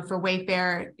 for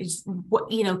Wayfair.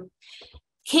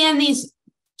 Can these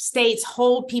states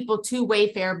hold people to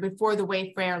Wayfair before the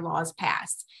Wayfair law is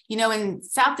passed? In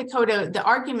South Dakota, the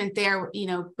argument there,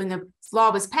 when the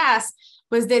law was passed,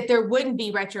 was that there wouldn't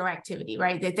be retroactivity,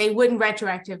 right? That they wouldn't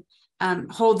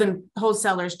hold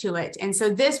sellers to it. And so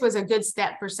this was a good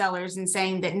step for sellers in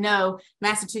saying that no,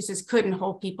 Massachusetts couldn't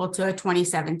hold people to a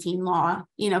 2017 law,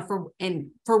 for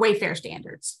Wayfair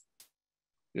standards.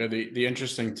 Yeah, the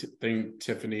interesting thing,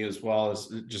 Tiffany, as well, is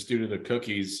just due to the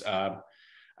cookies.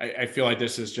 I feel like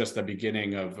this is just the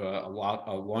beginning of a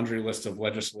laundry list of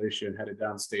legislation headed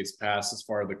down states' pass as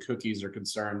far as the cookies are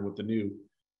concerned with the new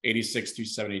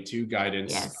 86-272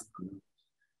 guidance. Yes.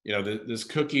 you know, this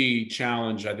cookie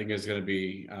challenge, I think, is going to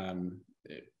be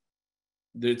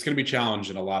it's going to be challenged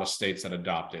in a lot of states that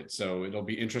adopt it. So it'll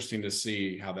be interesting to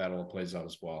see how that all plays out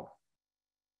as well.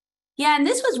 Yeah, and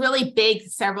this was really big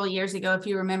several years ago. If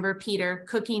you remember, Peter,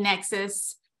 Cookie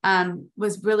Nexus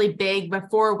was really big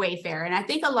before Wayfair. And I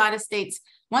think a lot of states,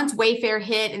 once Wayfair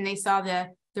hit and they saw the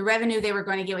revenue they were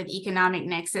going to get with economic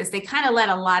Nexus, they kind of let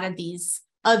a lot of these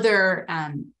other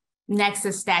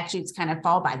Nexus statutes kind of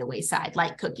fall by the wayside,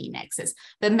 like Cookie Nexus.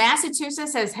 But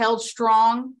Massachusetts has held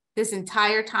strong this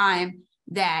entire time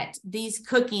that these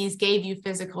cookies gave you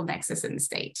physical Nexus in the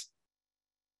state.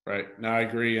 Right. No, I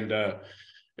agree. And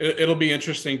it'll be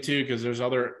interesting too, because there's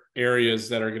other areas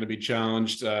that are going to be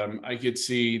challenged. I could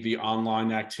see the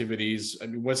online activities. I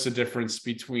mean, what's the difference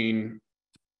between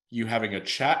you having a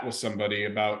chat with somebody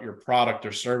about your product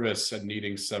or service and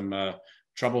needing some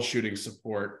troubleshooting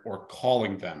support, or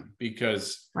calling them?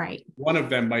 Because one of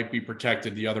them might be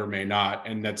protected, the other may not.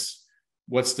 And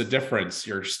what's the difference?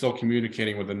 You're still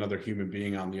communicating with another human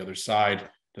being on the other side.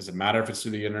 Does it matter if it's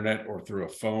through the internet or through a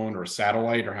phone or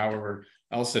satellite or however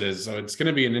else it is? So it's going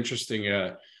to be an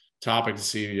interesting topic to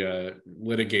see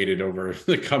litigated over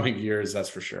the coming years, that's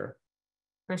for sure.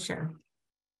 For sure.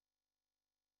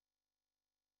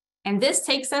 And this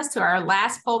takes us to our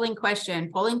last polling question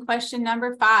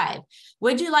number 5.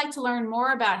 Would you like to learn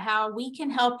more about how we can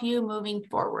help you moving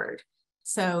forward?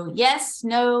 So yes,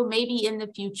 no, maybe in the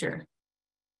future.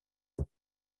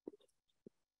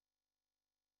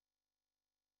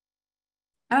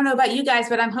 I don't know about you guys,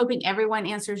 but I'm hoping everyone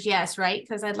answers yes, right?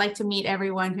 Because I'd like to meet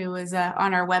everyone who was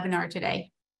on our webinar today.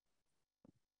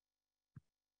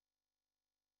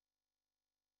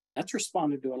 That's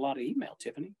responded to a lot of email,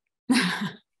 Tiffany.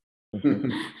 Yeah,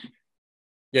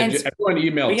 everyone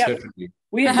emailed Tiffany.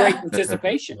 We have great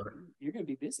participation. You're going to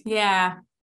be busy. Yeah.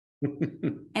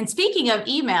 And speaking of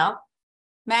email,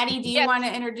 Maddie, do you want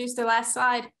to introduce the last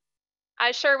slide?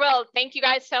 I sure will. Thank you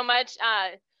guys so much.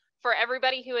 For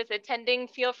everybody who is attending,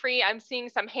 feel free. I'm seeing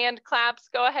some hand claps.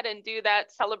 Go ahead and do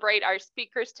that. Celebrate our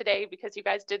speakers today because you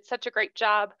guys did such a great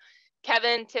job.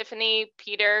 Kevin, Tiffany,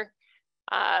 Peter,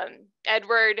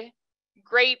 Edward,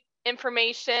 great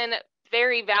information,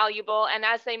 very valuable. And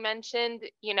as they mentioned,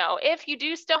 you know, if you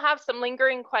do still have some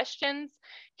lingering questions,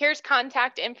 here's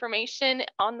contact information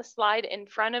on the slide in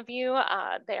front of you.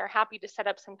 They are happy to set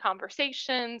up some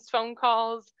conversations, phone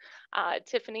calls,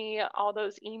 Tiffany, all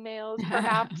those emails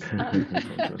perhaps,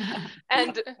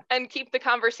 and keep the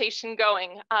conversation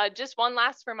going. Just one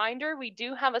last reminder, we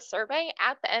do have a survey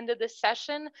at the end of this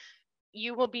session.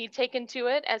 You will be taken to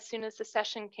it as soon as the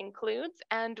session concludes.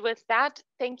 And with that,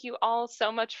 thank you all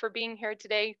so much for being here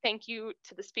today. Thank you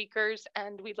to the speakers,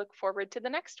 and we look forward to the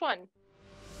next one.